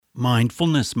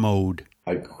Mindfulness mode.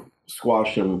 I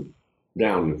squash them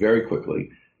down very quickly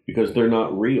because they're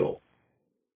not real.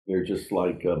 They're just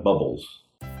like bubbles.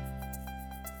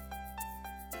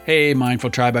 Hey,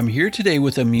 Mindful Tribe. I'm here today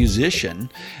with a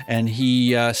musician, and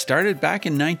he started back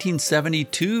in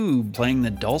 1972 playing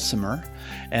the dulcimer,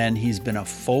 and he's been a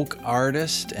folk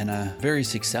artist and a very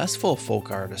successful folk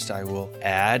artist, I will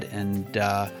add, and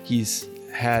he's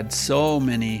had so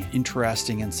many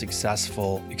interesting and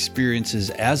successful experiences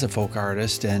as a folk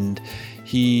artist, and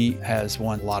he has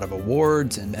won a lot of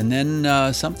awards, and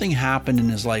then something happened in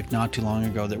his life not too long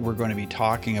ago that we're going to be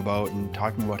talking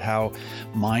about how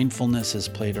mindfulness has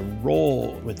played a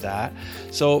role with that.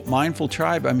 So, Mindful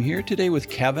Tribe, I'm here today with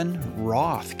Kevin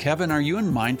Roth. Kevin, are you in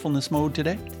mindfulness mode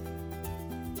today?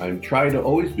 I'm trying to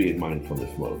always be in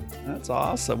mindfulness mode. That's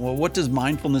awesome. Well, what does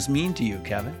mindfulness mean to you,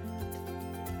 Kevin?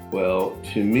 Well,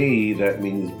 to me, that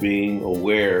means being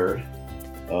aware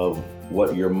of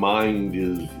what your mind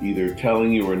is either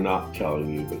telling you or not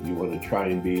telling you, but you want to try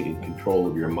and be in control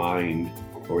of your mind,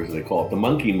 or as they call it, the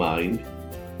monkey mind,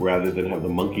 rather than have the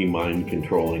monkey mind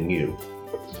controlling you.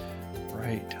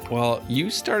 Right. Well, you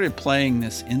started playing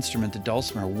this instrument, the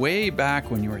dulcimer, way back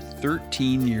when you were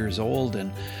 13 years old,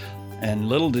 and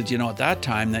little did you know at that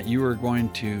time that you were going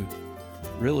to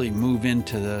really move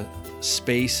into the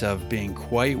space of being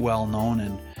quite well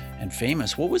known and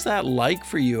famous. What was that like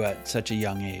for you at such a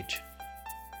young age?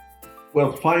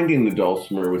 Well, finding the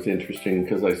dulcimer was interesting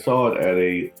because I saw it at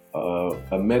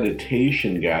a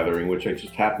meditation gathering, which I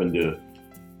just happened to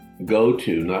go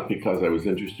to, not because I was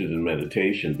interested in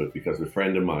meditation, but because a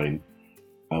friend of mine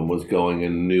was going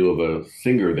and knew of a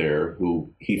singer there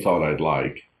who he thought I'd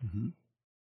like. Mm-hmm.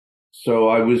 So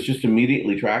I was just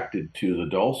immediately attracted to the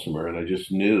dulcimer, and I just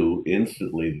knew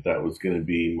instantly that was going to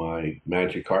be my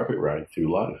magic carpet ride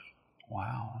through life.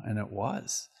 Wow, and it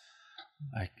was.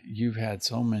 Like, you've had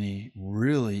so many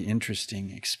really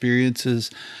interesting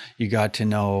experiences. You got to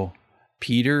know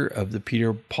Peter of the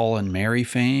Peter, Paul, and Mary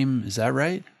fame. Is that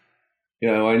right?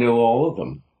 Yeah, I know all of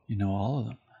them. You know all of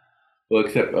them? Well,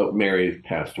 except Mary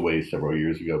passed away several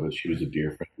years ago, but she was a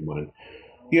dear friend of mine.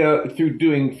 Yeah, through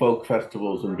doing folk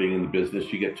festivals and being in the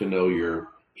business, you get to know your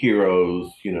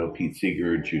heroes, Pete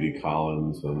Seeger, Judy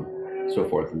Collins, and so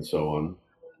forth and so on.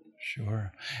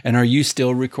 Sure. And are you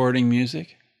still recording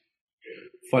music?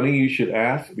 Funny you should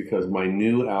ask, because my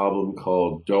new album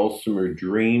called Dulcimer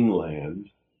Dreamland,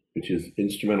 which is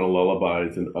instrumental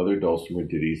lullabies and other dulcimer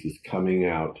ditties, is coming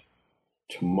out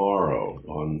tomorrow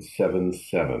on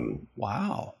 7/7.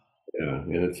 Wow. Yeah,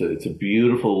 and it's a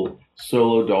beautiful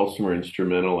solo dulcimer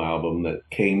instrumental album that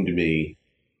came to me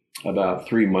about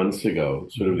 3 months ago,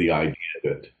 sort of the idea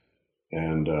of it.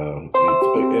 And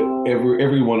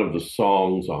every one of the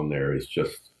songs on there is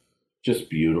just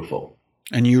beautiful.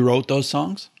 And you wrote those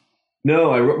songs?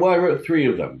 No, I wrote 3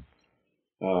 of them.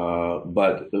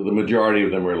 But the majority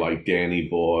of them are like Danny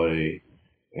Boy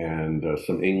and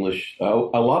some English, a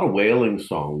lot of whaling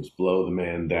songs, Blow the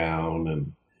Man Down,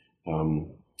 and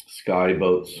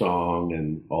Skyboat Song,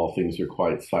 and All Things Are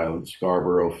Quite Silent,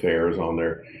 Scarborough Fair's on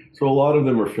there. So a lot of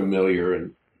them are familiar,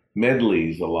 and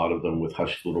medleys, a lot of them with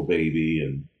Hush Little Baby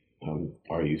and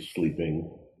Are You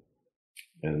Sleeping?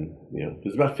 And,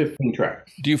 there's about 15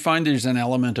 tracks. Do you find there's an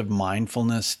element of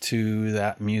mindfulness to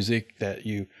that music that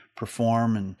you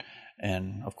perform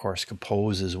and of course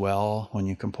compose as well when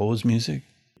you compose music?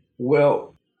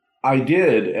 Well, I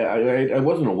did. I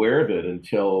wasn't aware of it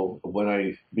until when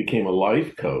I became a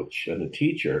life coach and a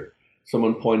teacher.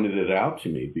 Someone pointed it out to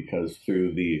me, because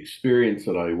through the experience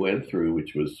that I went through,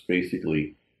 which was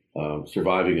basically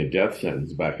surviving a death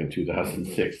sentence back in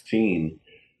 2016,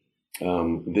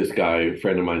 this guy, a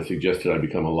friend of mine, suggested I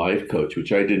become a life coach,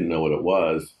 which I didn't know what it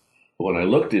was. But when I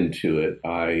looked into it,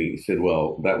 I said,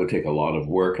 well, that would take a lot of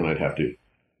work, and I'd have to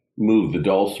move the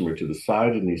dulcimer to the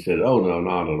side. And he said, oh, no,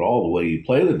 not at all. The way you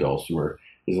play the dulcimer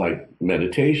is like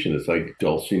meditation. It's like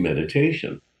dulce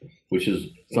meditation, which is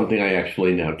something I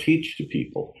actually now teach to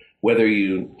people. Whether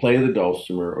you play the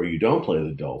dulcimer or you don't play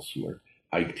the dulcimer,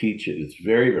 I teach it. It's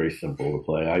very, very simple to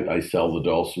play. I sell the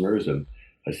dulcimers, and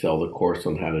I sell the course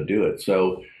on how to do it.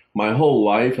 So my whole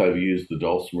life, I've used the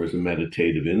dulcimer as a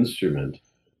meditative instrument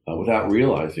without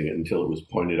realizing it until it was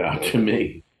pointed out to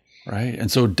me. Right. And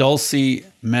so dulce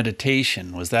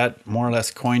meditation, was that more or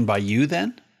less coined by you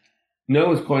then? No, it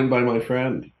was coined by my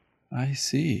friend. I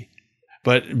see.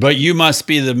 But you must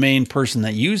be the main person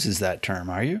that uses that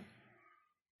term, are you?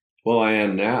 Well, I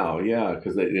am now, yeah,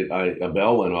 because a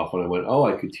bell went off and I went,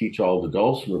 I could teach all the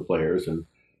dulcimer players and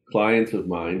clients of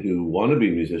mine who want to be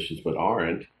musicians but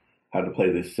aren't, how to play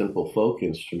this simple folk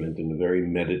instrument in a very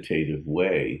meditative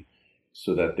way.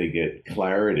 so that they get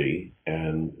clarity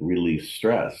and relieve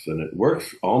stress. And it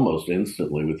works almost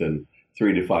instantly within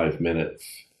 3 to 5 minutes.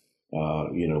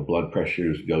 Blood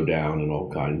pressures go down and all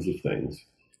kinds of things.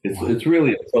 Wow. It's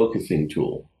really a focusing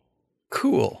tool.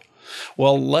 Cool.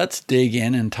 Well, let's dig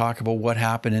in and talk about what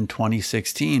happened in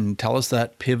 2016. Tell us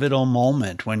that pivotal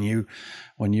moment when you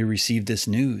received this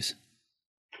news.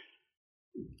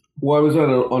 Well, I was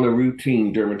on a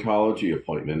routine dermatology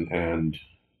appointment, and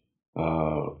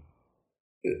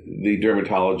the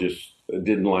dermatologist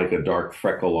didn't like a dark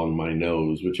freckle on my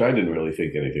nose, which I didn't really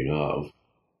think anything of.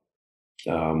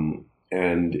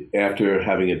 And after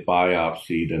having it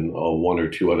biopsied and one or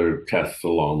two other tests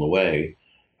along the way,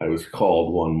 I was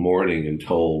called one morning and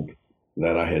told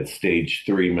that I had stage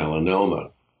 3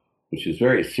 melanoma, which is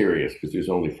very serious because there's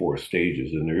only 4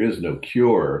 stages and there is no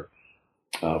cure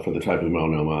for the type of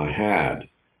melanoma I had.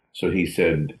 So he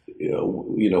said,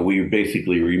 we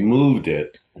basically removed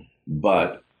it,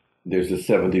 but there's a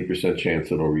 70%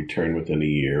 chance it'll return within a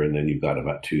year, and then you've got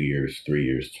about 2 years, 3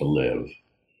 years to live.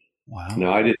 Wow.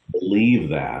 Now, I didn't believe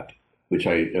that,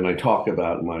 I talk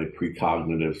about my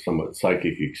precognitive, somewhat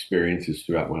psychic experiences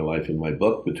throughout my life in my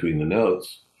book, Between the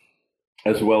Notes,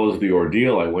 as well as the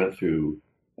ordeal I went through,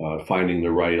 finding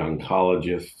the right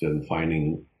oncologist and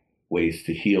finding ways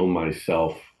to heal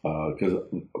myself, because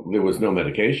there was no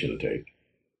medication to take.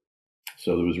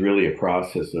 So there was really a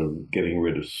process of getting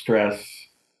rid of stress.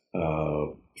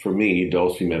 For me,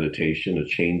 Dulce meditation, a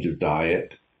change of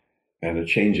diet, and a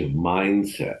change of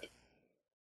mindset.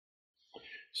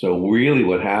 So really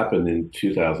what happened in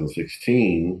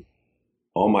 2016,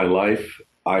 all my life,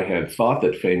 I had thought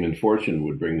that fame and fortune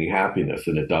would bring me happiness,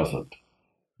 and it doesn't.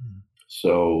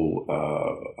 So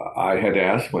I had to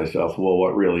ask myself, well,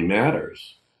 what really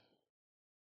matters?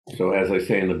 So as I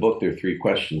say in the book, there are 3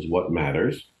 questions. What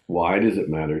matters? Why does it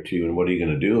matter to you? And what are you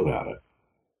going to do about it?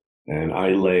 And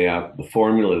I lay out the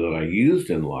formula that I used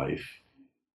in life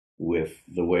with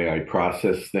the way I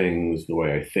process things, the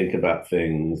way I think about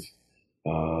things,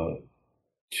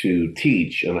 to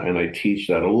teach. And I teach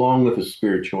that along with the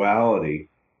spirituality,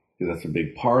 because that's a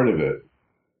big part of it,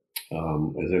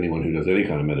 as anyone who does any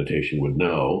kind of meditation would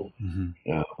know,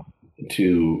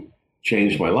 to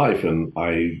change my life. And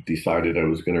I decided I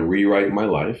was going to rewrite my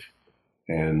life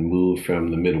and move from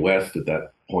the Midwest at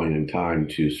that point in time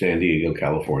to San Diego,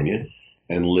 California,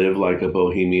 and live like a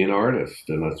bohemian artist.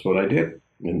 And that's what I did.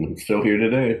 And I'm still here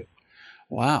today.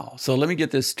 Wow. So let me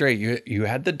get this straight. You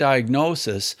had the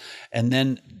diagnosis, and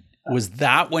then was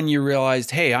that when you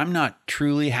realized, hey, I'm not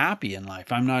truly happy in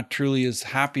life. I'm not truly as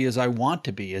happy as I want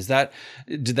to be.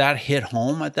 Did that hit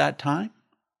home at that time?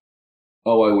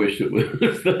 Oh, I wish it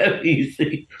was that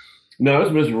easy. No, I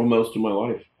was miserable most of my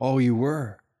life. Oh, you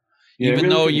were. Yeah, Even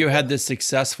really though you had this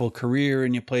successful career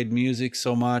and you played music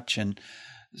so much, and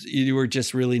you were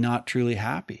just really not truly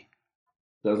happy.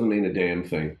 Doesn't mean a damn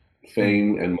thing.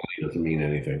 Fame and money doesn't mean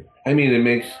anything. I mean, it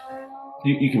makes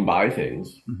you can buy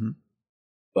things,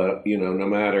 but no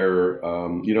matter.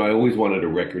 I always wanted a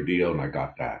record deal, and I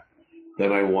got that.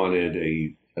 Then I wanted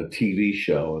a TV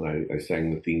show, and I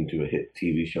sang the theme to a hit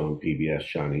TV show on PBS,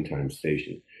 Shining Time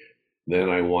Station. Then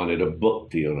I wanted a book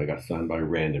deal, and I got signed by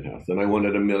Random House. Then I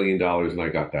wanted $1 million, and I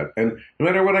got that. And no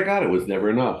matter what I got, it was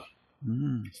never enough.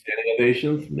 Standing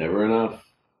ovations, never enough.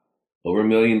 Over $1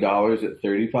 million at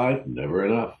 35, never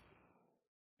enough.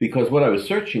 Because what I was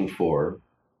searching for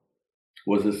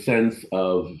was a sense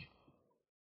of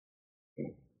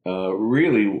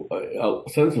really a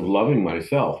sense of loving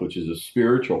myself, which is a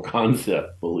spiritual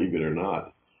concept, believe it or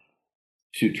not,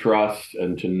 to trust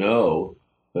and to know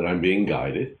that I'm being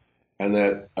guided and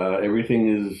that everything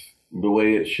is the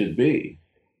way it should be.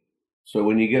 So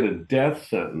when you get a death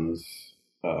sentence,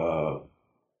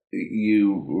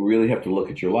 you really have to look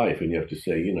at your life, and you have to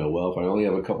say, well, if I only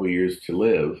have a couple of years to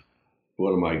live,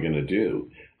 what am I going to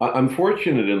do? I'm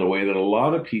fortunate in the way that a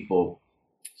lot of people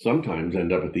sometimes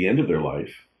end up at the end of their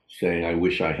life saying, I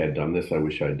wish I had done this, I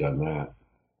wish I had done that.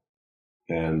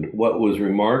 And what was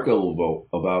remarkable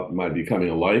about my becoming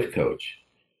a life coach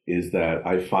is that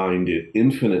I find it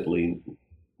infinitely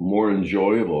more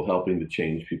enjoyable helping to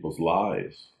change people's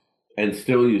lives and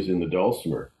still using the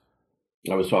dulcimer.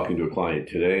 I was talking to a client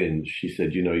today, and she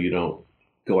said, you don't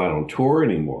go out on tour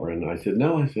anymore. And I said,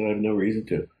 no, I have no reason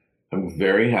to. I'm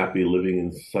very happy living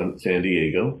in San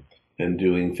Diego and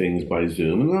doing things by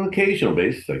Zoom. And on an occasional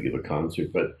basis, I give a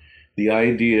concert. But the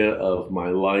idea of my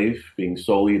life being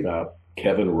solely about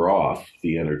Kevin Roth,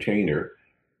 the entertainer,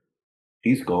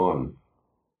 he's gone.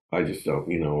 I just don't,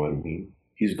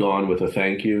 he's gone with a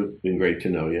thank you. Been great to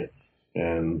know you.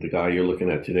 And the guy you're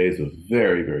looking at today is a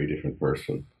very, very different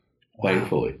person. Wow.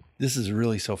 Thankfully. This is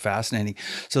really so fascinating.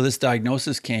 So this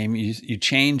diagnosis came, you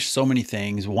changed so many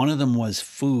things. One of them was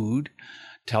food.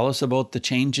 Tell us about the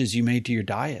changes you made to your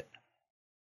diet.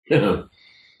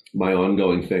 My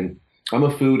ongoing thing. I'm a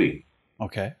foodie.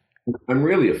 Okay. I'm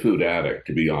really a food addict,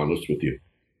 to be honest with you.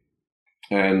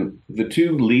 And the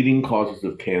two leading causes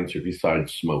of cancer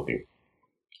besides smoking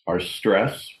are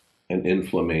stress and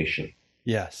inflammation.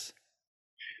 Yes.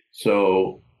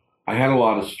 So I had a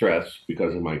lot of stress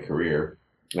because of my career,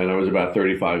 and I was about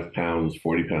 35 pounds,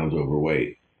 40 pounds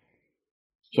overweight.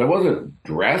 So I wasn't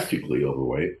drastically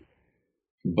overweight,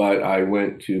 but I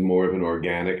went to more of an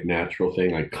organic, natural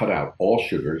thing. I cut out all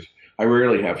sugars. I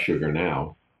rarely have sugar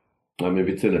now. If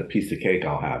it's in a piece of cake,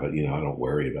 I'll have it. I don't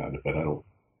worry about it, but I don't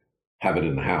have it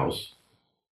in the house.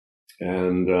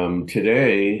 And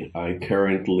today, I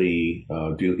currently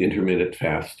do intermittent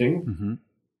fasting, Mm-hmm.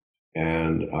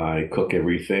 and I cook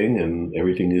everything, and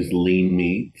everything is lean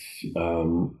meats,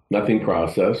 nothing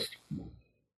processed,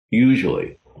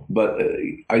 usually. But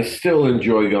I still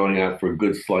enjoy going out for a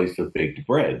good slice of baked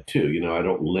bread, too. I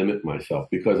don't limit myself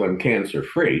because I'm cancer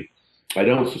free. I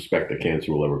don't suspect that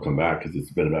cancer will ever come back because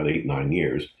it's been about 8, 9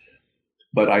 years.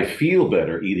 But I feel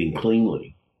better eating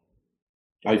cleanly.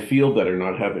 I feel better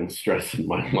not having stress in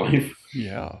my life.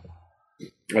 Yeah.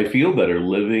 I feel better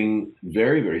living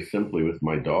very, very simply with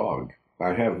my dog.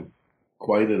 I have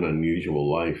quite an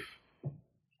unusual life.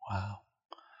 Wow.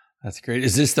 That's great.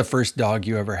 Is this the first dog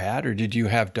you ever had, or did you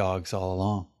have dogs all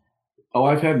along? Oh,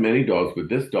 I've had many dogs, but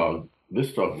this dog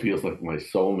feels like my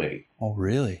soulmate. Oh,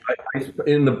 really?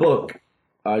 In the book,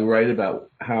 I write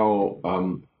about how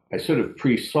I sort of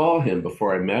pre-saw him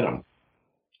before I met him.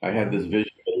 I had this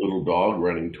vision of a little dog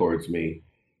running towards me.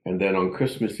 And then on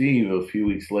Christmas Eve, a few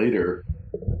weeks later,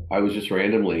 I was just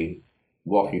randomly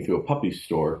walking through a puppy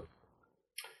store,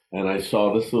 and I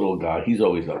saw this little guy. He's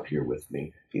always up here with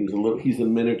me. He's a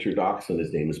miniature dachshund.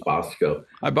 His name is Bosco.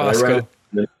 Hi, And I write,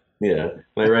 Bosco. yeah,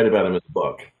 and I write about him in the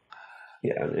book.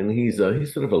 Yeah, and he's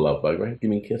sort of a love bug, right? Give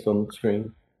me a kiss on the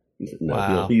screen. He said, no,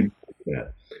 Wow. yeah.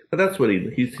 But that's what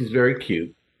he's very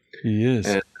cute, He is.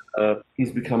 and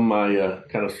he's become my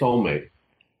kind of soulmate.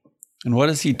 And what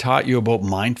has he taught you about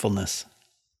mindfulness?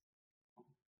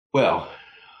 Well,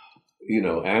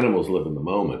 animals live in the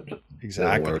moment.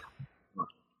 Exactly.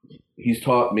 He's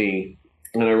taught me,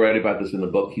 and I write about this in the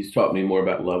book, he's taught me more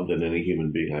about love than any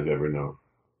human being I've ever known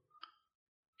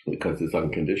because it's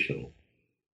unconditional.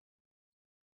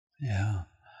 Yeah.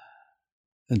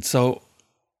 And so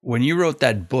when you wrote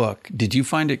that book, did you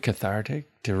find it cathartic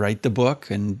to write the book?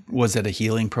 And was it a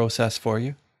healing process for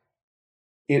you?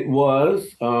 It was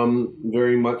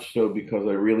very much so because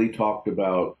I really talked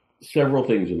about several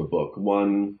things in the book.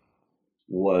 One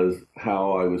was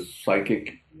how I was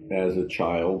psychic as a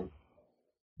child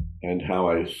and how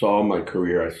I saw my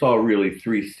career. I saw really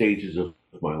 3 stages of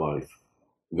my life,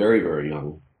 very, very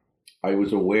young. I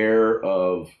was aware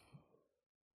of,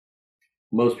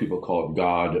 most people call it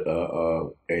God,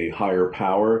 a higher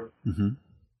power Mm-hmm.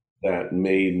 that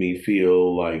made me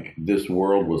feel like this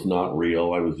world was not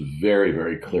real. I was very,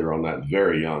 very clear on that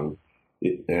very young.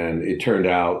 And it turned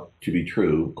out to be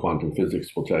true. Quantum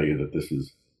physics will tell you that this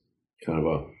is kind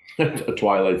of a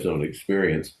Twilight Zone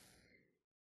experience.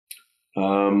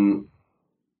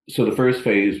 So the first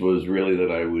phase was really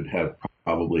that I would have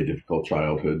probably a difficult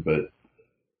childhood, but,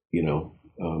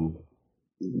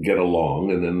 get along.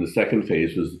 And then the second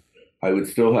phase was I would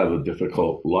still have a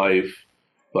difficult life,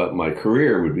 but my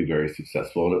career would be very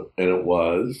successful. And it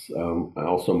was.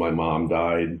 Also, my mom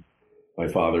died. My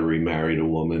father remarried a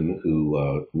woman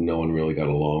who no one really got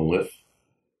along with.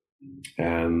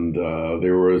 And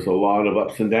there was a lot of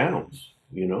ups and downs.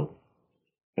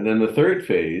 And then the third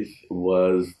phase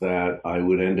was that I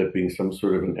would end up being some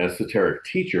sort of an esoteric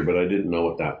teacher, but I didn't know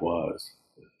what that was.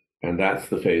 And that's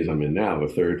the phase I'm in now,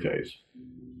 the third phase.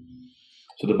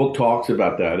 So the book talks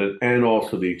about that and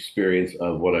also the experience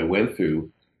of what I went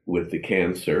through with the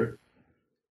cancer.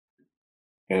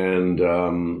 And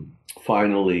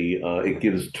finally, it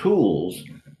gives tools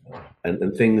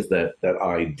and things that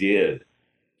I did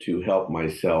to help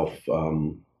myself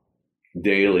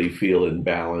daily feel in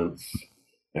balance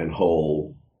and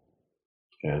whole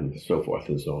and so forth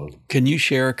and so on. Can you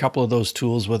share a couple of those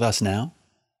tools with us now?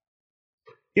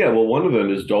 Yeah, well, one of them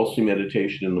is dulcimer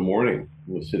meditation in the morning,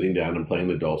 with sitting down and playing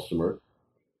the dulcimer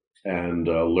and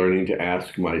learning to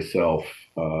ask myself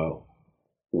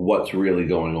what's really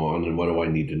going on and what do I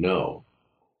need to know.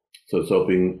 So it's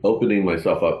opening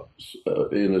myself up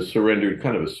in a surrendered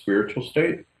kind of a spiritual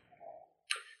state.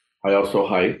 I also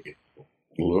hike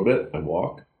a little bit. I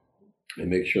walk. I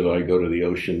make sure that I go to the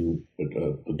ocean,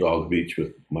 the dog beach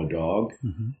with my dog.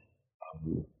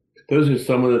 Mm-hmm. those are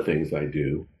some of the things I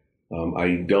do.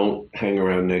 I don't hang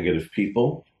around negative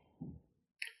people.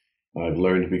 I've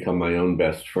learned to become my own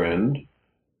best friend.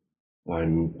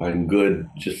 I'm good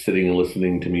just sitting and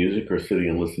listening to music or sitting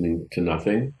and listening to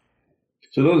nothing.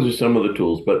 So those are some of the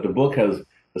tools, but the book has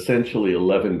essentially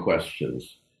 11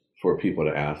 questions for people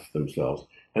to ask themselves.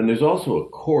 And there's also a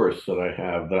course that I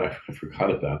have that I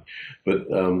forgot about, but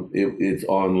it's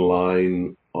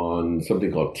online on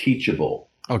something called Teachable.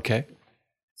 Okay.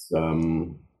 It's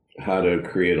how to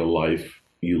create a life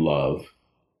you love.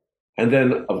 And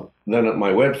then at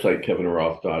my website,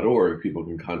 kevinroth.org, people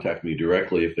can contact me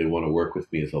directly if they want to work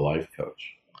with me as a life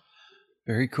coach.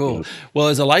 Very You cool. know, Well,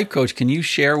 as a life coach, can you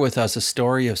share with us a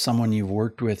story of someone you've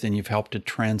worked with and you've helped to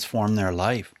transform their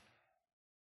life?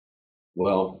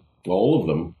 well, all of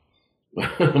them.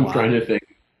 I'm trying Wow. to think.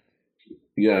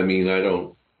 Yeah, I mean,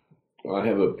 I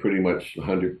have a pretty much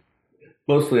 100,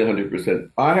 mostly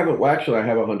 100%. I have a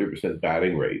 100%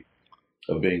 batting rate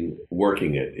of being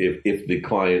working it if the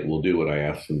client will do what I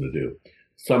ask them to do.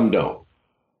 Some don't.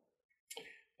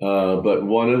 But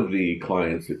one of the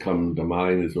clients that come to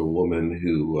mind is a woman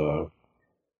who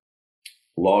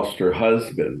lost her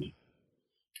husband,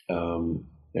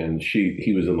 and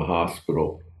he was in the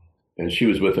hospital, and she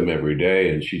was with him every day,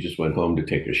 and she just went home to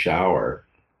take a shower,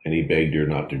 and he begged her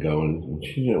not to go, and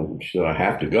she said, "I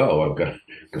have to go. I've got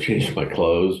to change my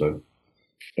clothes."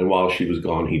 And while she was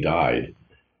gone, he died,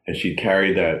 and she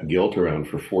carried that guilt around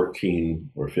for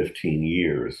 14 or 15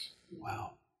 years.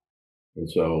 Wow. And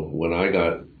so when I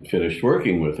got finished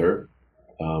working with her,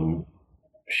 um,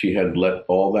 she had let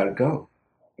all that go,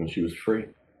 and she was free.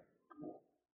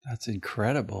 That's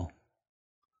incredible.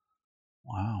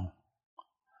 Wow.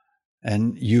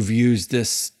 And you've used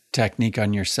this technique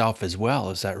on yourself as well.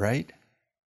 Is that right?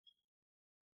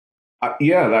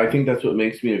 Yeah, I think that's what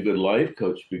makes me a good life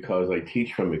coach because I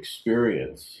teach from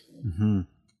experience. Mm-hmm.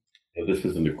 And this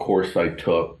isn't a course I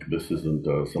took. This isn't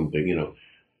something,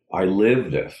 I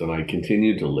live this and I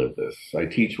continue to live this. I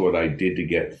teach what I did to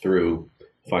get through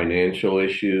financial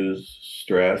issues,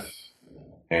 stress,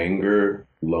 anger,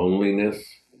 loneliness,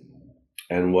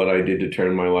 and what I did to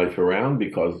turn my life around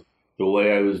because the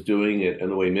way I was doing it and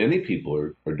the way many people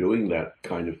are doing that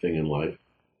kind of thing in life,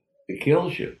 it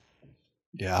kills you.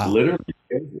 Yeah. Literally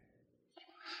kills you.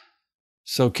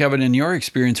 So, Kevin, in your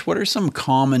experience, what are some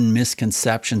common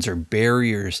misconceptions or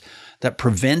barriers that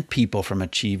prevent people from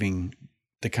achieving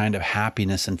the kind of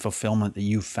happiness and fulfillment that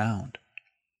you've found?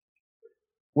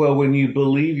 Well, when you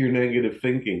believe your negative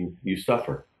thinking, you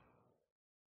suffer.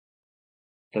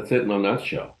 That's it in a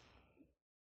nutshell.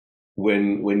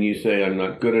 When you say I'm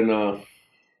not good enough,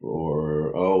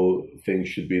 or oh things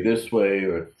should be this way,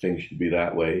 or things should be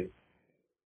that way,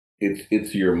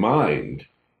 it's your mind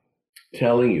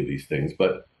telling you these things.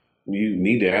 But you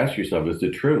need to ask yourself, is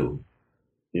it true?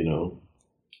 You know,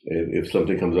 if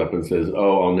something comes up and says,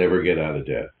 "Oh, I'll never get out of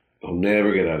debt. I'll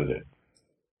never get out of debt."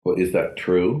 Well, is that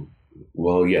true?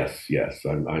 Well, yes.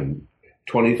 I'm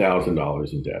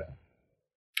 $20,000 in debt.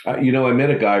 I met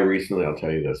a guy recently. I'll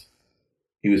tell you this.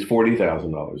 He was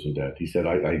 $40,000 in debt. He said,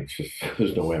 I just,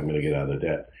 there's no way I'm going to get out of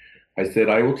debt. I said,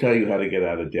 I will tell you how to get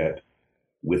out of debt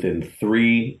within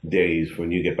 3 days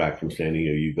when you get back from San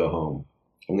Diego, you go home.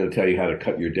 I'm going to tell you how to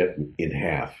cut your debt in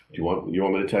half. You want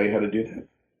me to tell you how to do that?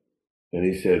 And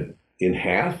he said, in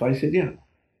half? I said, yeah.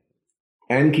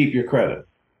 And keep your credit.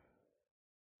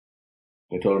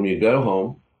 I told him, you go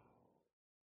home,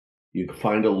 you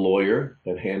find a lawyer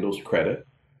that handles credit,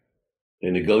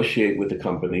 and negotiate with the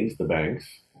companies, the banks,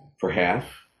 for half.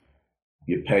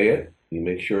 You pay it. You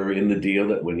make sure in the deal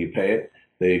that when you pay it,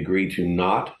 they agree to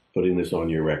not putting this on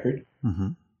your record. Mm-hmm.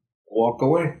 Walk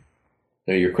away.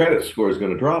 Now, your credit score is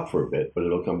going to drop for a bit, but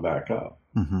it'll come back up.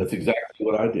 Mm-hmm. That's exactly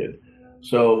what I did.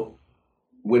 So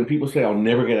when people say, I'll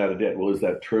never get out of debt, well, is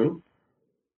that true?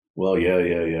 Well, yeah.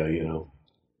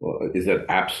 Well, is that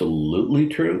absolutely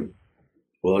true?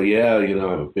 Well, yeah, I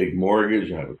have a big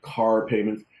mortgage, I have a car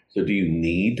payment. So do you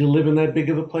need to live in that big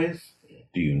of a place?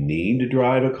 Do you need to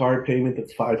drive a car payment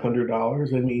that's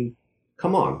 $500? I mean,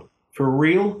 come on, for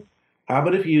real? How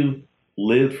about if you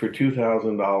lived for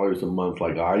 $2,000 a month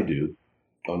like I do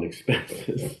on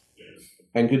expenses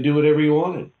and could do whatever you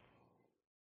wanted?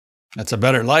 That's a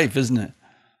better life, isn't it?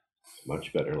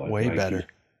 Much better life. Way better.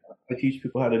 I teach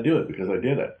people how to do it because I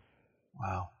did it.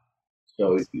 Wow.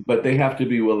 So, but they have to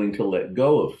be willing to let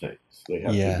go of things. They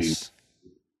have to be Yes.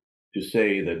 to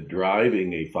say that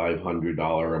driving a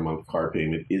 $500 a month car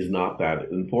payment is not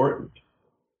that important.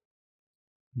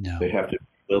 No. They have to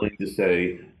be willing to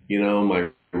say, my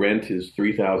rent is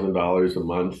 $3,000 a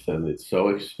month and it's so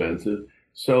expensive.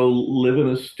 So live in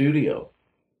a studio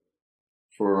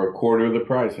for a quarter of the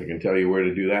price. I can tell you where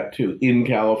to do that too, in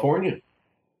California.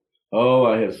 Oh,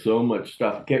 I have so much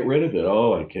stuff. Get rid of it.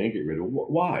 Oh, I can't get rid of it.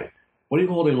 Why? What are you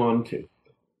holding on to?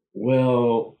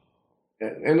 Well,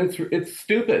 and it's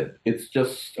stupid. It's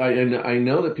just and I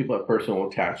know that people have personal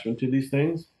attachment to these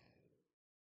things,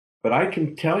 but I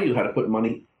can tell you how to put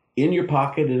money in your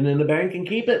pocket and in the bank and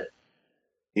keep it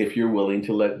if you're willing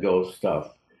to let go of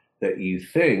stuff that you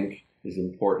think is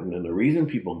important. And the reason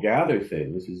people gather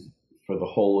things is for the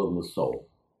whole of the soul.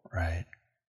 Right.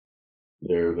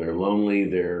 They're lonely.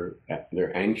 They're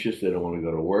anxious. They don't want to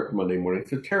go to work Monday morning.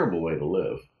 It's a terrible way to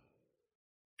live.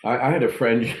 I had a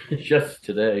friend just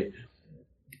today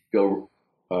go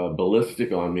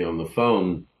ballistic on me on the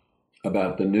phone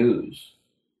about the news.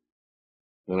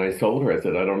 And I told her, I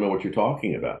said, I don't know what you're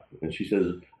talking about. And she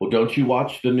says, well, don't you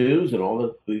watch the news and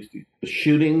all the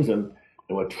shootings and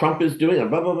what Trump is doing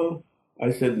and blah, blah, blah.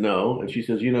 I said, no. And she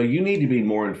says, you need to be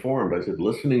more informed. I said,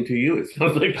 listening to you, it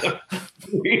sounds like I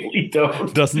really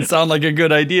don't. Doesn't sound like a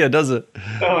good idea, does it?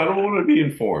 No, I don't want to be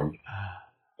informed.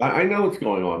 I know what's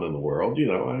going on in the world.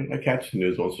 I catch the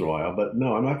news once in a while, but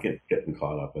no, I'm not getting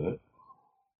caught up in it.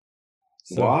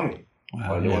 So, why?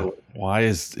 Why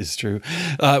is true.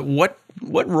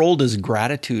 What role does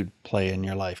gratitude play in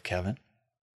your life, Kevin?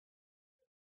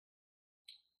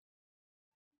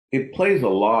 It plays a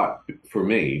lot for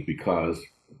me because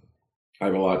I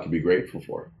have a lot to be grateful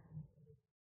for.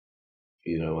 I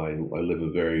live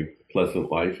a very pleasant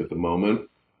life at the moment.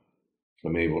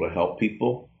 I'm able to help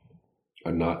people.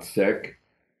 I'm not sick.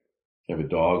 I have a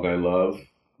dog I love.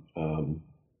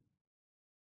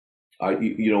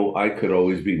 I could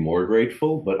always be more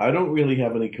grateful, but I don't really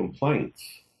have any complaints.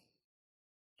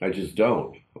 I just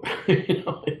don't.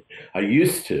 I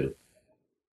used to.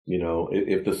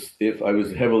 If I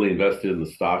was heavily invested in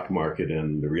the stock market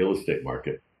and the real estate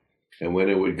market, and when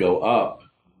it would go up,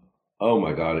 oh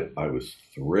my God, I was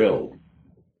thrilled.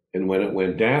 And when it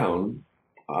went down,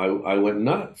 I went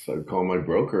nuts. I'd call my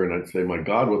broker and I'd say, my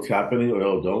God, what's happening?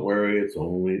 Oh, don't worry. It's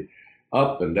only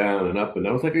up and down and up and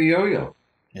down. It was like a yo-yo.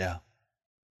 Yeah.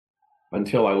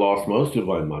 Until I lost most of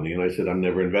my money. And I said, I'm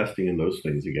never investing in those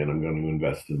things again. I'm going to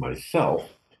invest in myself,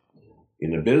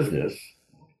 in a business.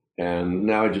 And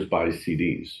now I just buy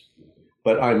CDs.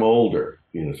 But I'm older,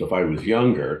 so if I was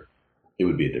younger, it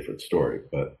would be a different story.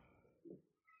 But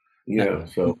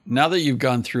so now that you've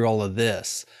gone through all of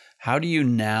this, how do you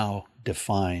now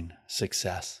define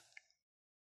success?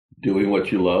 Doing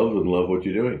what you love and love what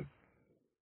you're doing.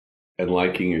 And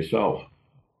liking yourself.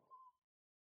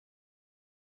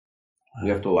 Wow.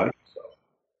 You have to like yourself.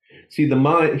 See, the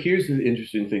mind, here's the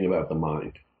interesting thing about the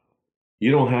mind.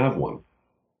 You don't have one.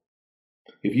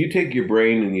 If you take your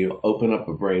brain and you open up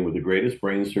a brain with the greatest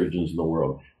brain surgeons in the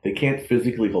world, they can't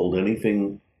physically hold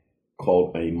anything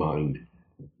called a mind.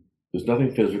 There's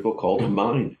nothing physical called a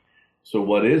mind. So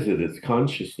what is it? It's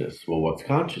consciousness. Well, what's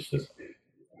consciousness?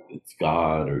 It's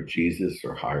God or Jesus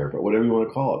or higher, but whatever you want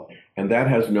to call it. And that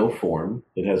has no form.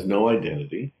 It has no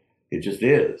identity. It just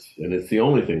is. And it's the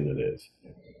only thing that is.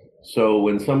 So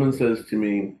when someone says to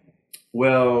me,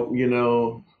 well,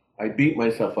 I beat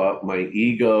myself up, my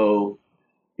ego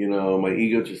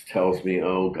just tells me,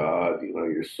 oh God,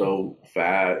 you're so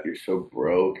fat, you're so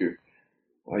broke.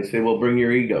 I say, well, bring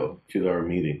your ego to our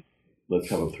meeting. Let's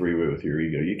have a three-way with your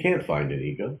ego. You can't find an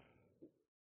ego.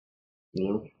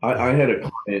 I had a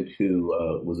client who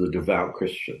was a devout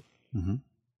Christian,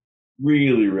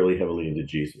 really, really heavily into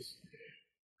Jesus.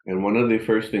 And one of the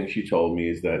first things she told me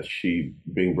is that she,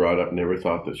 being brought up, never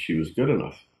thought that she was good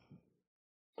enough.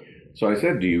 So I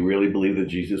said, do you really believe that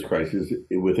Jesus Christ is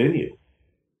within you?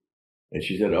 And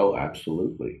she said, oh,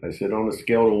 absolutely. I said, on a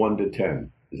scale of 1 to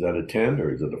 10, is that a 10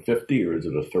 or is it a 50 or is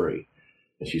it a 3?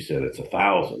 And she said, it's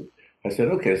 1,000. I said,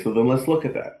 okay, so then let's look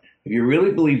at that. If you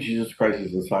really believe Jesus Christ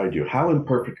is inside you, how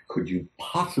imperfect could you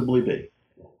possibly be?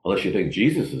 Unless you think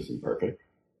Jesus is imperfect.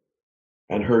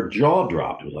 And her jaw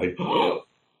dropped. It was like, oh,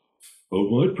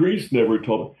 my priest never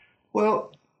told me.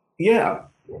 Well, yeah.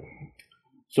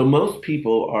 So most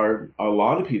people a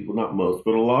lot of people, not most,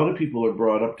 but a lot of people are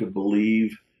brought up to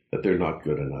believe that they're not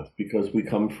good enough because we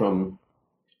come from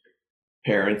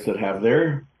parents that have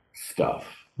their stuff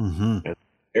and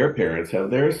their parents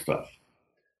have their stuff.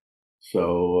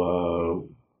 So,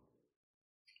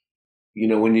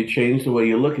 when you change the way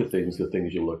you look at things, the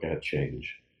things you look at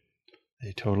change.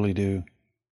 They totally do.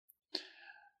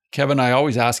 Kevin, I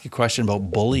always ask a question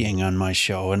about bullying on my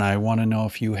show, and I want to know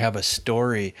if you have a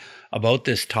story about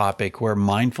this topic where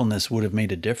mindfulness would have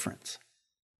made a difference.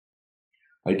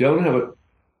 I don't have a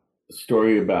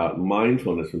story about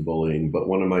mindfulness and bullying, but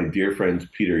one of my dear friends,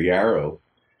 Peter Yarrow,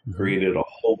 created a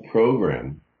whole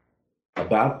program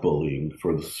about bullying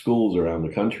for the schools around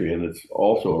the country, and it's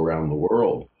also around the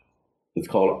world.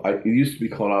 It used to be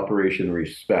called Operation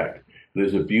Respect.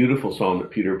 There's a beautiful song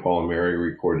that Peter, Paul, and Mary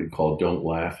recorded called Don't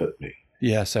Laugh at Me.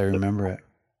 Yes, I remember it.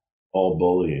 All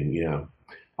bullying, yeah.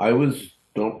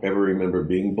 Don't ever remember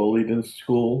being bullied in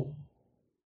school.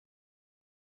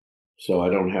 So I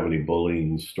don't have any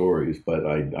bullying stories, but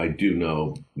I do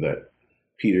know that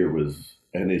Peter was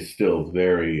and is still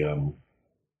very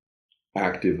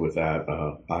active with that.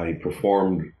 I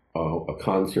performed a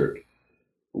concert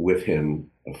with him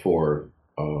for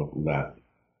that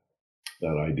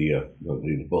idea,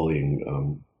 the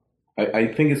bullying. I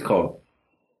think it's called.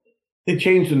 They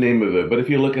changed the name of it, but if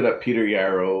you look it up, Peter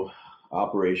Yarrow,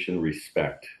 Operation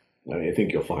Respect, I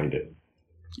think you'll find it.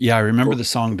 Yeah, I remember the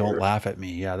song "Don't Laugh at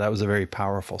Me." Yeah, that was a very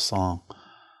powerful song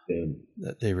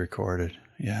that they recorded.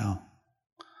 Yeah.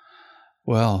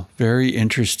 Well, very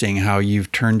interesting how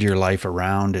you've turned your life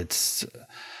around. It's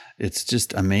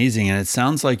just amazing, and it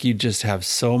sounds like you just have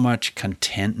so much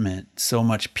contentment, so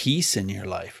much peace in your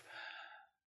life.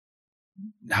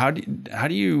 How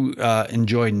do you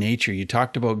enjoy nature? You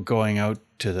talked about going out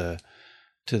to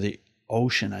the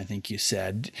ocean, I think you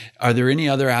said. Are there any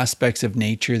other aspects of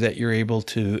nature that you're able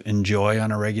to enjoy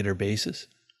on a regular basis?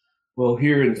 Well,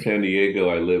 here in San Diego,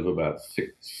 I live about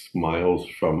 6 miles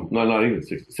from, no, not even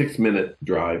 6 minute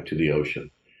drive to the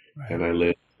ocean. Right. And I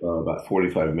live about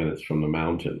 45 minutes from the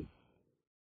mountain.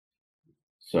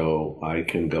 So I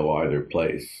can go either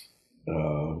place.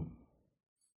 And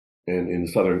in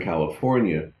Southern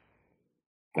California,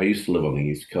 I used to live on the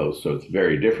East Coast, so it's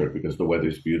very different because the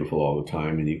weather's beautiful all the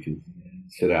time and you can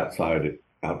sit outside at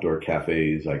outdoor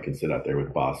cafes. I can sit out there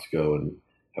with Bosco and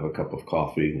have a cup of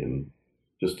coffee and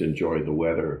just enjoy the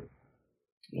weather.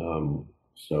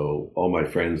 So all my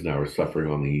friends now are suffering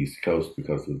on the East Coast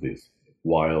because of this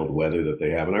wild weather that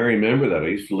they have. And I remember that. I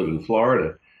used to live in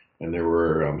Florida and there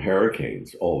were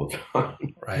hurricanes all the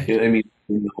time. Right. I mean,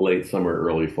 in the late summer,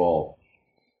 early fall.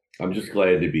 I'm just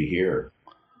glad to be here.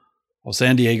 Well,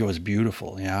 San Diego is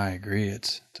beautiful. Yeah, I agree.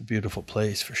 It's a beautiful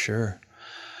place for sure.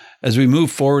 As we move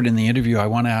forward in the interview, I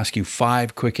want to ask you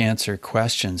 5 quick answer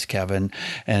questions, Kevin.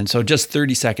 And so just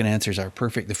 30-second answers are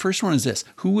perfect. The first one is this: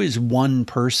 who is one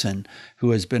person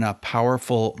who has been a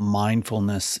powerful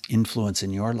mindfulness influence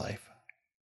in your life?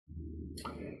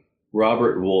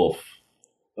 Robert Wolfe,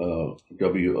 Wolfe.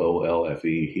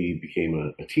 He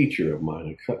became a teacher of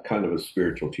mine, kind of a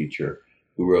spiritual teacher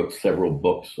who wrote several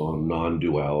books on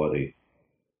non-duality.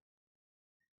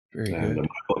 Very good. And my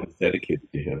book is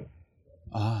dedicated to him.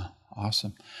 Ah,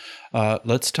 awesome.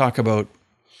 Let's talk about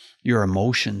your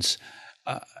emotions.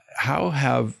 How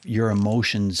have your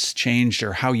emotions changed,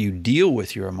 or how you deal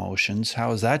with your emotions?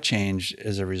 How has that changed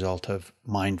as a result of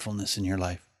mindfulness in your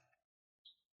life?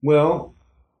 Well,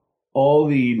 all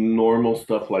the normal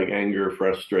stuff like anger,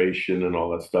 frustration, and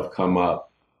all that stuff come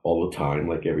up all the time,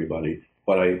 like everybody.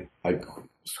 But I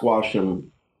squash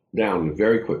them down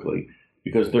very quickly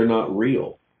because they're not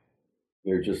real.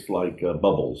 They're just like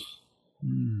bubbles.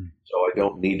 So I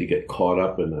don't need to get caught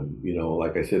up in them. You know,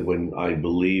 like I said, when I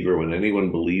believe or when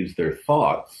anyone believes their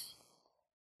thoughts,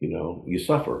 you know, you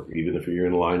suffer. Even if you're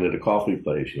in line at a coffee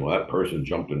place, you know, that person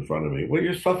jumped in front of me. Well,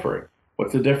 you're suffering.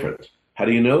 What's the difference? How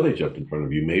do you know they jumped in front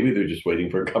of you? Maybe they're just waiting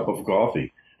for a cup of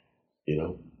coffee, you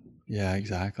know? Yeah,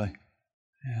 exactly.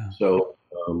 Yeah. So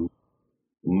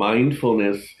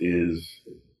mindfulness is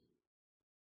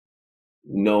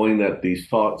knowing that these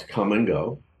thoughts come and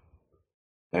go,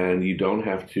 and you don't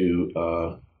have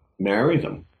to marry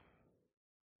them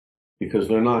because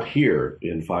they're not here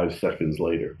in 5 seconds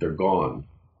later. They're gone.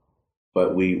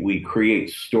 But we create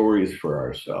stories for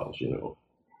ourselves, you know.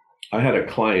 I had a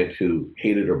client who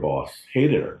hated her boss,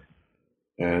 hated her.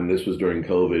 And this was during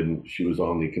COVID, and she was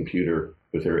on the computer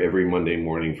with her every Monday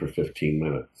morning for 15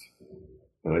 minutes.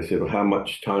 And I said, well, how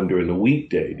much time during the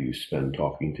weekday do you spend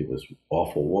talking to this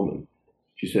awful woman?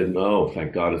 She said, no,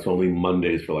 thank God, it's only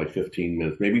Mondays for like 15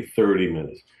 minutes, maybe 30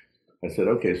 minutes. I said,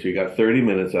 okay, so you got 30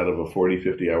 minutes out of a 40,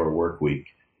 50-hour work week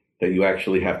that you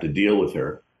actually have to deal with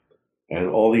her. And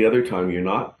all the other time you're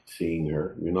not seeing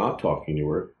her, you're not talking to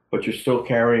her, but you're still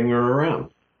carrying her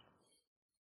around.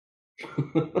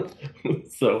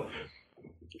 So,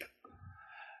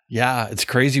 yeah, it's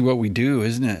crazy what we do,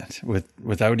 isn't it?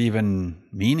 Without even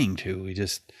meaning to, we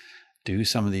just do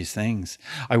some of these things.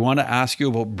 I want to ask you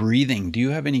about breathing. Do you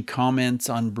have any comments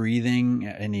on breathing?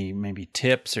 Any maybe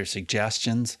tips or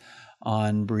suggestions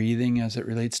on breathing as it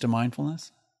relates to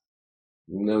mindfulness?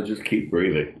 No, just keep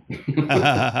breathing.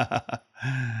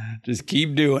 Just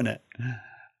keep doing it.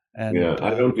 And, yeah,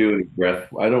 I don't do any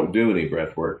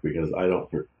breath work because I don't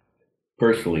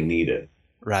personally need it.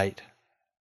 Right.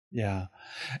 Yeah.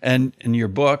 And in your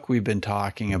book, we've been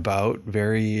talking about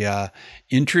very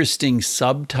interesting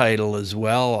subtitle as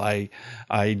well. I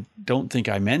don't think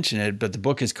I mentioned it, but the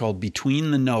book is called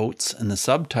Between the Notes, and the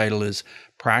subtitle is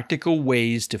Practical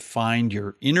Ways to Find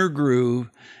Your Inner Groove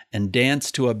and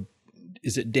Dance to a,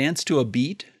 is it Dance to a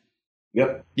Beat?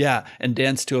 Yep. Yeah, and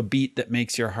dance to a beat that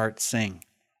makes your heart sing.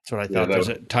 That's what I thought. Yeah, There's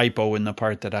a typo in the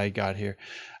part that I got here.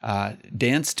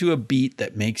 Dance to a beat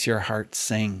that makes your heart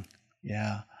sing.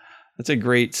 Yeah, that's a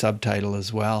great subtitle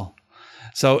as well.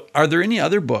 So, are there any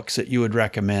other books that you would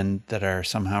recommend that are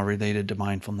somehow related to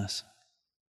mindfulness?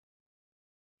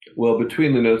 well,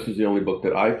 Between the Notes is the only book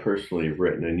that I personally have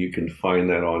written, and you can find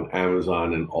that on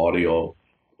Amazon in audio,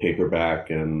 paperback,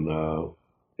 and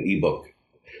ebook.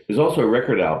 There's also a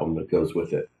record album that goes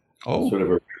with it. Oh, Sort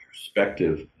of a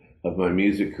perspective of my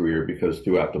music career, because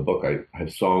throughout the book I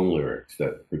have song lyrics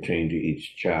that pertain to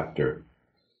each chapter.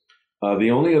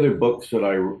 The only other books that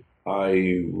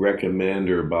I recommend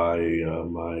are by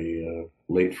my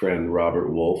late friend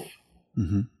Robert Wolf,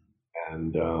 mm-hmm.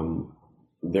 and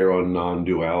they're on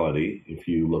non-duality. If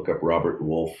you look up Robert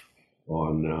Wolf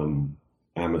on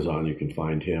Amazon, you can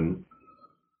find him.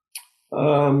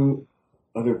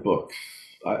 Other books.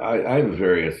 I have a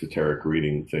very esoteric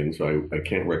reading thing, so I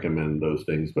can't recommend those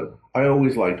things. But I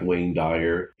always liked Wayne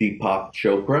Dyer, Deepak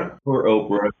Chopra, or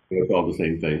Oprah. It's all the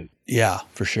same thing. Yeah,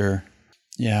 for sure.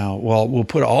 Yeah, well, we'll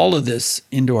put all of this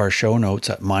into our show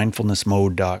notes at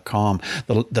mindfulnessmode.com.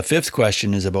 The fifth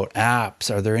question is about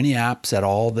apps. Are there any apps at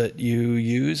all that you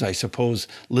use? I suppose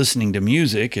listening to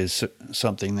music is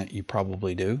something that you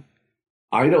probably do.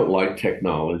 I don't like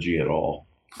technology at all.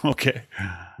 Okay.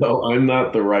 So I'm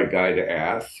not the right guy to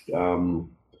ask.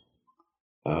 I'm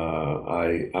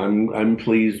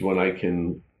pleased when I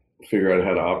can figure out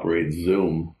how to operate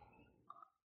Zoom.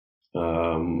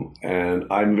 And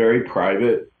I'm very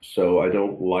private, so I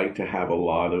don't like to have a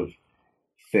lot of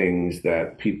things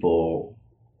that people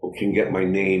can get my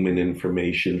name and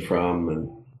information from. And,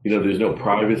 there's no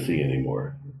privacy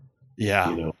anymore,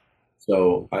 Yeah.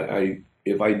 So I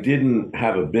if I didn't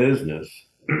have a business,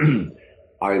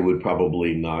 I would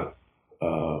probably not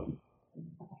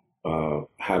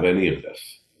have any of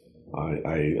this.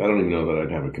 I don't even know that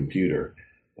I'd have a computer.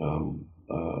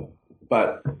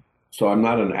 But so I'm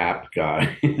not an app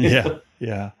guy. Yeah.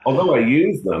 Yeah. Although I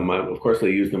use them, of course I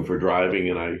use them for driving,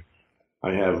 and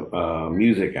I have a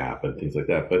music app and things like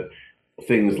that. But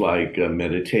things like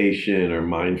meditation or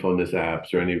mindfulness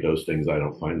apps or any of those things, I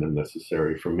don't find them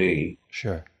necessary for me.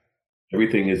 Sure.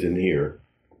 Everything is in here.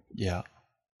 Yeah.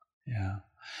 Yeah.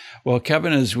 Well,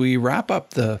 Kevin, as we wrap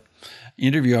up the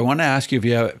interview, I want to ask you if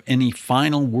you have any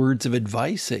final words of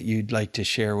advice that you'd like to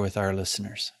share with our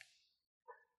listeners.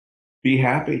 Be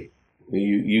happy.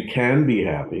 You can be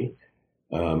happy.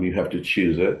 You have to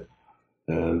choose it.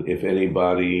 And if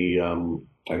anybody,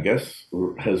 I guess,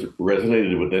 has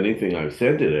resonated with anything I've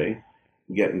said today,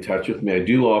 get in touch with me. I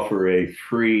do offer a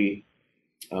free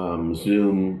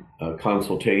Zoom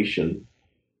consultation,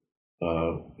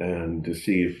 and to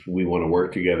see if we want to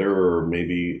work together, or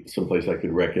maybe someplace I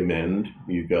could recommend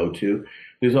you go to.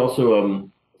 There's also,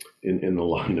 in the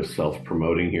line of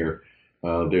self-promoting here,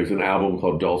 there's an album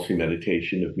called Dulce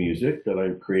Meditation of Music that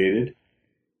I've created.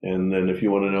 And then if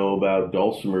you want to know about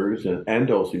dulcimers and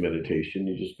Dulce meditation,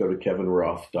 you just go to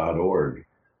kevinroth.org.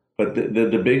 But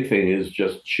the big thing is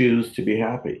just choose to be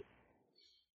happy.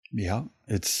 Yeah,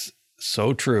 it's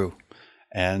so true.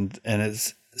 And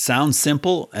it sounds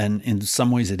simple, and in some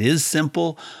ways it is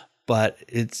simple, but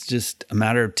it's just a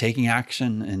matter of taking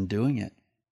action and doing it.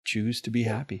 Choose to be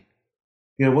happy.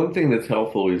 Yeah, one thing that's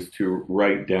helpful is to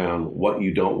write down what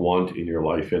you don't want in your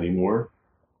life anymore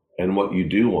and what you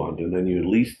do want, and then you at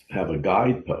least have a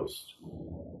guidepost.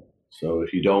 So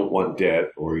if you don't want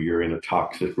debt, or you're in a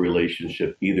toxic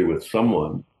relationship either with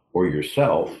someone or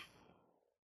yourself,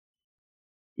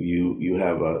 you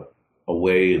have a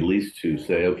way at least to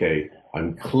say, okay,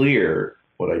 I'm clear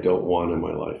what I don't want in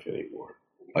my life anymore.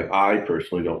 Like, I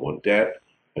personally don't want debt,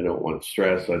 I don't want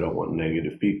stress, I don't want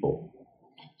negative people.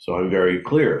 So I'm very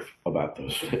clear about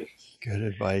those things. Good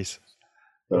advice.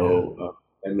 So,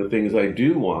 and the things I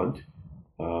do want,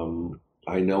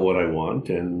 I know what I want,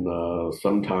 and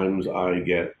sometimes I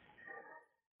get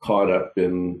caught up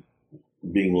in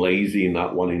being lazy and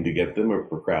not wanting to get them, or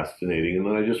procrastinating, and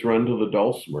then I just run to the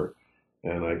dulcimer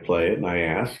and I play it and I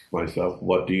ask myself,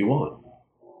 what do you want?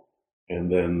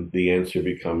 And then the answer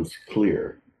becomes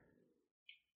clear.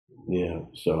 Yeah,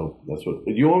 so that's what.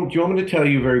 Do you want me to tell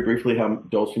you very briefly how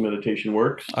Dulce meditation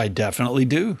works? I definitely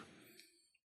do.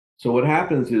 So what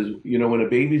happens is, when a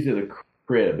baby's in a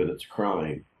crib and it's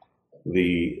crying,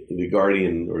 the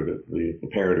guardian or the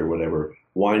parent or whatever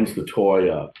winds the toy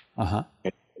up, Uh-huh.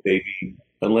 and the baby,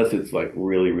 unless it's like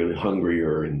really, really hungry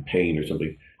or in pain or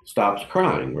something, stops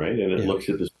crying, right? And it Yeah. looks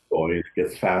at this toy and it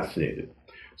gets fascinated.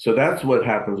 So that's what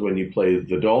happens when you play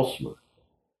the dulcimer.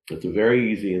 It's a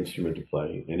very easy instrument to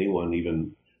play. Anyone,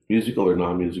 even musical or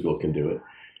non-musical, can do it.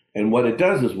 And what it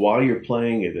does is while you're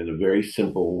playing it in a very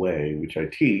simple way, which I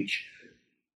teach,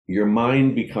 your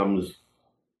mind becomes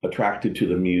attracted to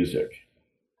the music.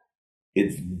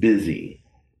 It's busy.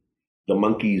 The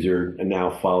monkeys are now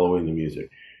following the music.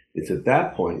 It's at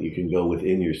that point you can go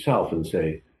within yourself and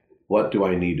say, what do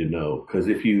I need to know? Because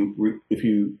if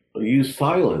you use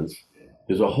silence,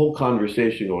 there's a whole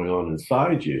conversation going on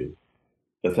inside you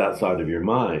that's outside of your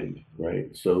mind,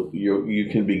 right? So you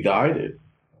can be guided,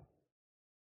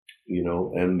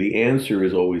 and the answer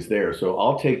is always there. So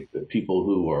I'll take the people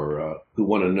who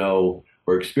want to know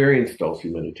or experience dulce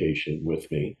meditation with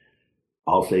me.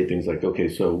 I'll say things like, okay,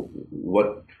 so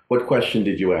what question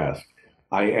did you ask?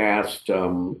 I asked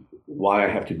why I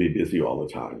have to be busy all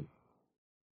the time.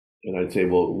 And I'd say,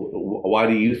 well, why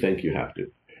do you think you have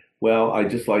to? Well, I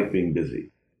just like being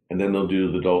busy. And then they'll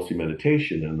do the dulce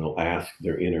meditation and they'll ask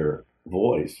their inner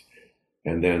voice.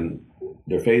 And then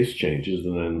their face changes.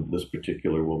 And then this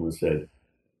particular woman said,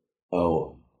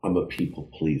 oh, I'm a people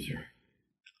pleaser.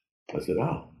 I said,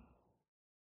 oh.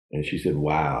 And she said,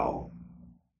 wow.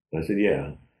 And I said,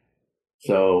 yeah.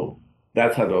 So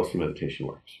that's how dulce meditation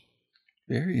works.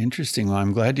 Very interesting. Well,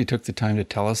 I'm glad you took the time to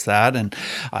tell us that. And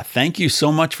thank you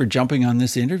so much for jumping on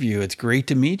this interview. It's great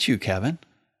to meet you, Kevin.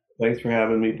 Thanks for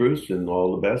having me, Bruce, and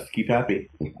all the best. Keep happy.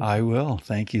 I will.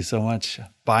 Thank you so much.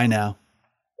 Bye now.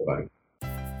 Bye-bye.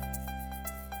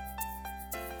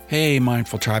 Hey,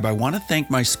 Mindful Tribe, I want to thank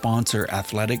my sponsor,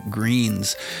 Athletic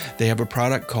Greens. They have a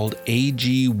product called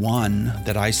AG1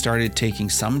 that I started taking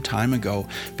some time ago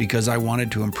because I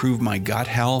wanted to improve my gut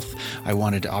health. I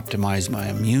wanted to optimize my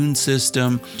immune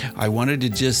system. I wanted to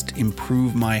just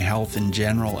improve my health in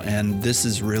general, and this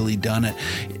has really done it.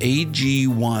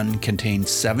 AG1 contains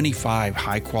 75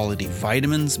 high-quality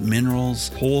vitamins, minerals,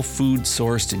 whole food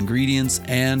sourced ingredients,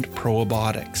 and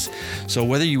probiotics. So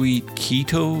whether you eat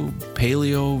keto,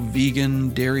 paleo, vegan,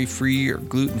 dairy-free, or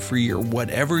gluten-free, or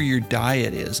whatever your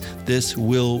diet is, this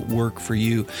will work for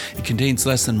you. It contains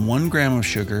less than 1 gram of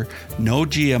sugar, no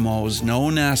GMOs, no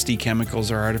nasty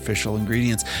chemicals or artificial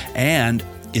ingredients, and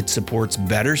it supports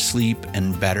better sleep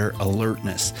and better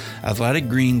alertness. Athletic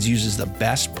Greens uses the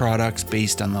best products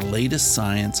based on the latest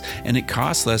science, and it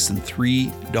costs less than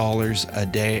 $3 a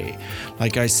day.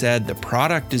 Like I said, the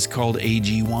product is called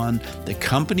AG1, the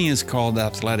company is called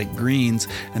Athletic Greens,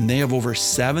 and they have over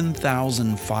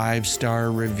 7,000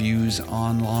 5-star reviews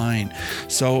online.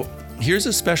 So here's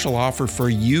a special offer for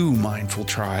you, Mindful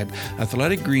Tribe.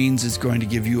 Athletic Greens is going to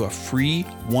give you a free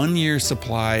 1-year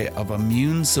supply of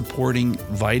immune-supporting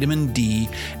vitamin D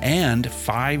and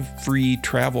 5 free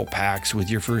travel packs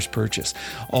with your first purchase.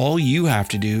 All you have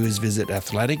to do is visit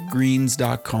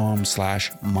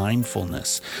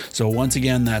athleticgreens.com/mindfulness. So once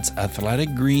again, that's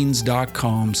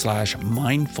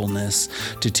athleticgreens.com/mindfulness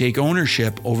to take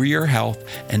ownership over your health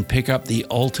and pick up the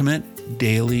ultimate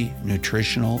daily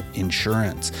nutritional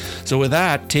insurance. So with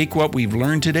that, take what we've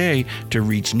learned today to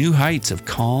reach new heights of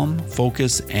calm,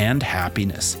 focus, and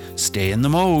happiness. Stay in the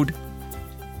mode.